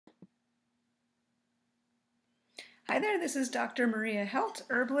Hi there, this is Dr. Maria Helt,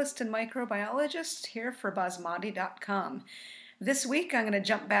 herbalist and microbiologist here for basmati.com. This week I'm going to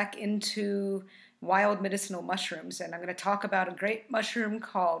jump back into wild medicinal mushrooms and I'm going to talk about a great mushroom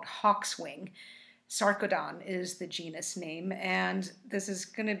called hawkswing. Sarcodon is the genus name, and this is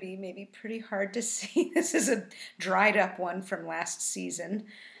going to be maybe pretty hard to see. This is a dried up one from last season.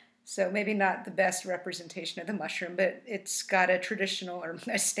 So maybe not the best representation of the mushroom, but it's got a traditional or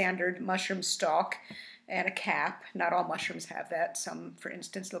a standard mushroom stalk and a cap. Not all mushrooms have that. Some, for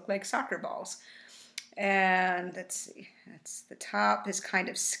instance, look like soccer balls. And let's see, the top is kind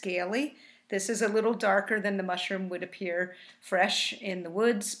of scaly. This is a little darker than the mushroom would appear fresh in the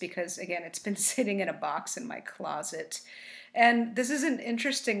woods because, again, it's been sitting in a box in my closet. And this is an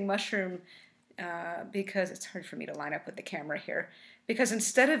interesting mushroom because it's hard for me to line up with the camera here. Because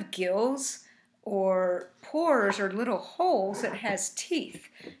instead of gills or pores or little holes, it has teeth.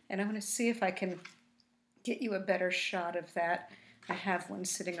 And I'm going to see if I can get you a better shot of that. I have one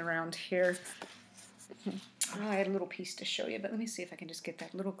sitting around here. Oh, I had a little piece to show you, but let me see if I can just get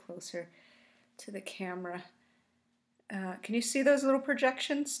that a little closer to the camera. Can you see those little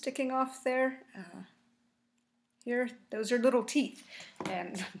projections sticking off there? Here, those are little teeth,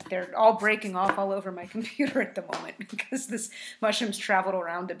 and they're all breaking off all over my computer at the moment because this mushroom's traveled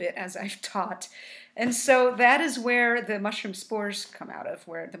around a bit as I've taught. And so that is where the mushroom spores come out of,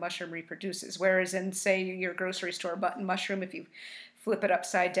 where the mushroom reproduces. Whereas in, say, your grocery store button mushroom, if you flip it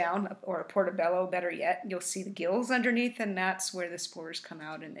upside down, or a portobello, better yet, you'll see the gills underneath, and that's where the spores come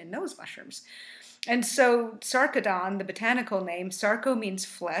out in those mushrooms. And so sarcodon, the botanical name, sarco means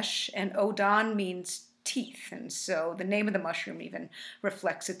flesh, and odon means teeth, and so the name of the mushroom even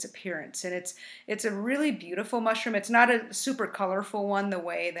reflects its appearance. And it's a really beautiful mushroom. It's not a super colorful one the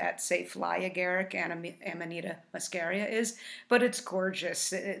way that, say, fly agaric and Amanita muscaria is, but it's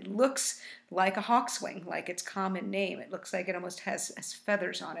gorgeous. It looks like a hawkswing, like its common name. It looks like it almost has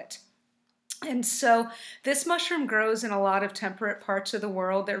feathers on it. And so this mushroom grows in a lot of temperate parts of the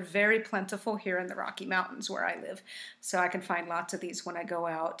world. They're very plentiful here in the Rocky Mountains where I live. So I can find lots of these when I go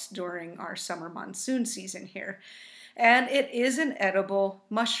out during our summer monsoon season here. And it is an edible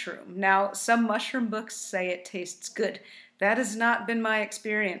mushroom. Now, some mushroom books say it tastes good. That has not been my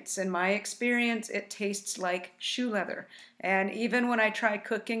experience. In my experience, it tastes like shoe leather. And even when I try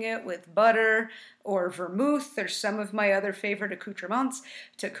cooking it with butter or vermouth or some of my other favorite accoutrements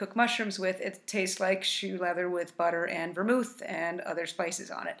to cook mushrooms with, it tastes like shoe leather with butter and vermouth and other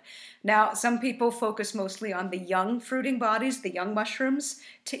spices on it. Now, some people focus mostly on the young fruiting bodies, the young mushrooms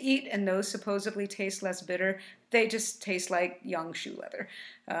to eat, and those supposedly taste less bitter. They just taste like young shoe leather.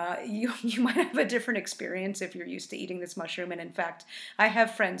 You might have a different experience if you're used to eating this mushroom, and in fact, I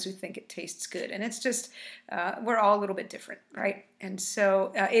have friends who think it tastes good, and it's just, we're all a little bit different, right? And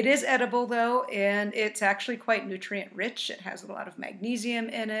so it is edible though, and it's actually quite nutrient rich. It has a lot of magnesium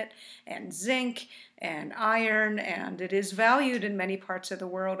in it, and zinc, and iron, and it is valued in many parts of the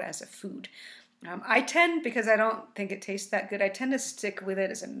world as a food. I tend, because I don't think it tastes that good, I tend to stick with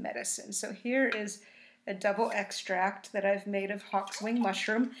it as a medicine. So here is a double extract that I've made of hawkswing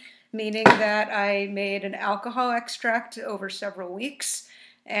mushroom, meaning that I made an alcohol extract over several weeks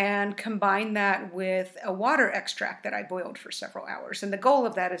and combined that with a water extract that I boiled for several hours. And the goal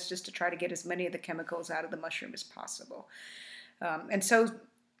of that is just to try to get as many of the chemicals out of the mushroom as possible. And so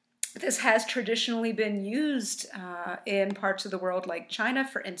this has traditionally been used in parts of the world like China,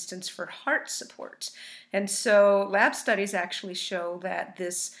 for instance, for heart support. And so lab studies actually show that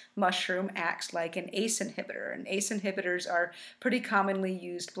this mushroom acts like an ACE inhibitor. And ACE inhibitors are pretty commonly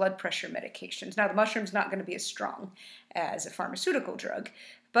used blood pressure medications. Now, the mushroom's not going to be as strong as a pharmaceutical drug,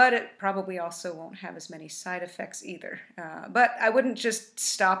 but it probably also won't have as many side effects either. But I wouldn't just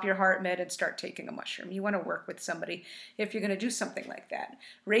stop your heart med and start taking a mushroom. You want to work with somebody if you're going to do something like that.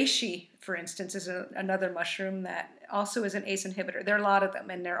 Reishi, for instance, is another mushroom that also is an ACE inhibitor. There are a lot of them,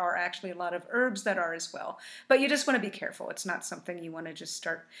 and there are actually a lot of herbs that are as well. But you just want to be careful. It's not something you want to just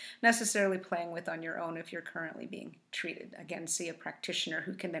start necessarily playing with on your own if you're currently being treated. Again, see a practitioner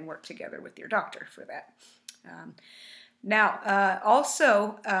who can then work together with your doctor for that.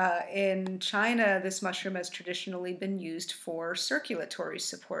 Also in China, this mushroom has traditionally been used for circulatory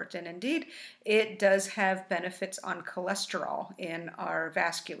support, and indeed, it does have benefits on cholesterol in our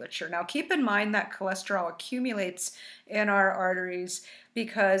vasculature. Now, keep in mind that cholesterol accumulates in our arteries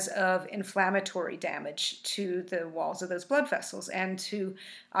because of inflammatory damage to the walls of those blood vessels and to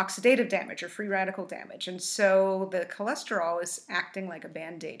oxidative damage or free radical damage. And so the cholesterol is acting like a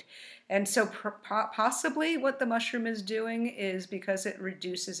Band-Aid. And so possibly what the mushroom is doing is because it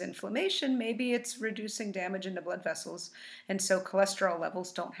reduces inflammation, maybe it's reducing damage in the blood vessels, and so cholesterol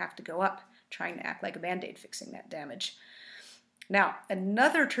levels don't have to go up trying to act like a Band-Aid fixing that damage. Now,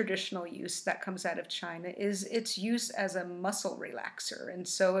 another traditional use that comes out of China is its use as a muscle relaxer. And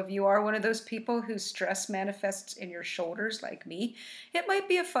so if you are one of those people whose stress manifests in your shoulders like me, it might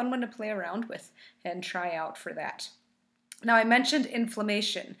be a fun one to play around with and try out for that. Now, I mentioned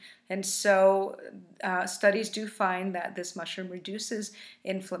inflammation, and so studies do find that this mushroom reduces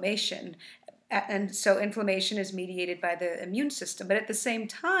inflammation. And so inflammation is mediated by the immune system, but at the same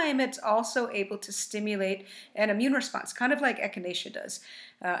time, it's also able to stimulate an immune response, kind of like echinacea does.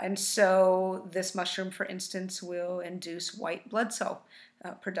 And so this mushroom, for instance, will induce white blood cell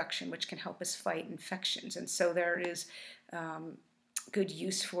production, which can help us fight infections. And so there is good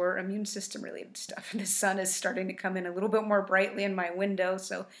use for immune system related stuff. And the sun is starting to come in a little bit more brightly in my window,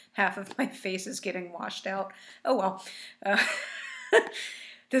 so half of my face is getting washed out. Oh well.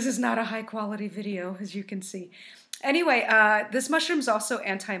 This is not a high quality video, as you can see. Anyway, this mushroom is also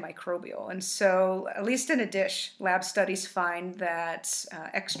antimicrobial, and so at least in a dish, lab studies find that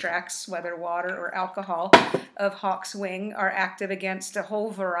extracts, whether water or alcohol, of hawk's wing are active against a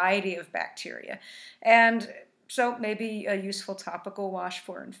whole variety of bacteria. And so maybe a useful topical wash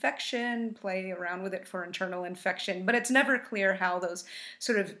for infection, play around with it for internal infection, but it's never clear how those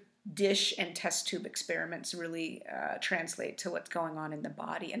sort of dish and test tube experiments really translate to what's going on in the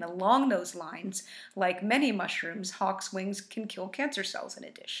body. And along those lines, like many mushrooms, hawk's wings can kill cancer cells in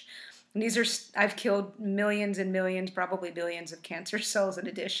a dish. And I've killed millions and millions, probably billions of cancer cells in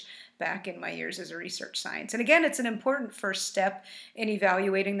a dish back in my years as a research science. And again, it's an important first step in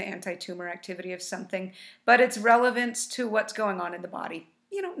evaluating the anti-tumor activity of something, but its relevance to what's going on in the body,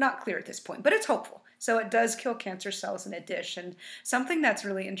 not clear at this point, but it's hopeful. So it does kill cancer cells in a dish. And something that's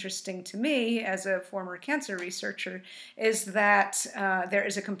really interesting to me as a former cancer researcher is that there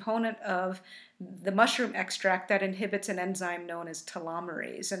is a component of the mushroom extract that inhibits an enzyme known as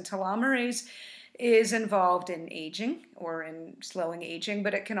telomerase. And telomerase is involved in aging or in slowing aging,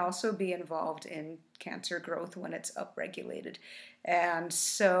 but it can also be involved in cancer growth when it's upregulated. And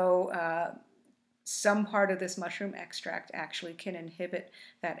so some part of this mushroom extract actually can inhibit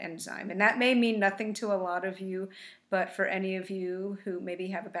that enzyme. And that may mean nothing to a lot of you, but for any of you who maybe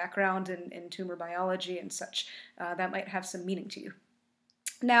have a background in tumor biology and such, that might have some meaning to you.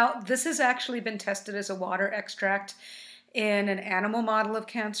 Now, this has actually been tested as a water extract in an animal model of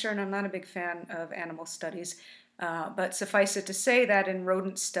cancer, and I'm not a big fan of animal studies, but suffice it to say that in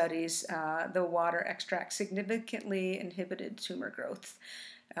rodent studies, the water extract significantly inhibited tumor growth.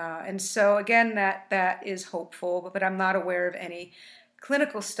 And so again, that is hopeful, but I'm not aware of any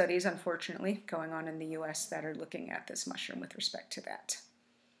clinical studies, unfortunately, going on in the US that are looking at this mushroom with respect to that.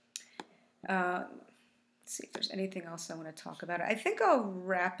 Let's see if there's anything else I want to talk about. I think I'll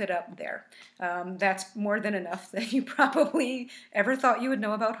wrap it up there. That's more than enough that you probably ever thought you would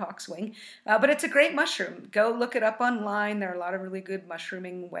know about hawk's wing. But it's a great mushroom. Go look it up online. There are a lot of really good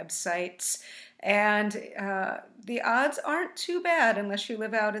mushrooming websites. And the odds aren't too bad unless you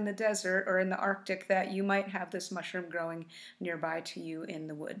live out in the desert or in the Arctic that you might have this mushroom growing nearby to you in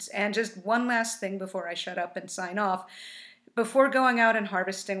the woods. And just one last thing before I shut up and sign off. Before going out and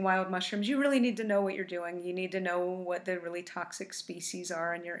harvesting wild mushrooms, you really need to know what you're doing. You need to know what the really toxic species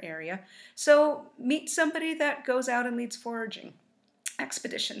are in your area. So meet somebody that goes out and leads foraging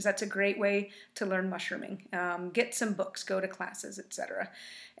expeditions. That's a great way to learn mushrooming. Get some books, go to classes, etc.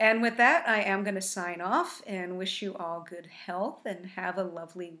 And with that, I am going to sign off and wish you all good health and have a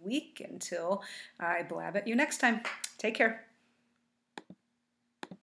lovely week until I blab at you next time. Take care.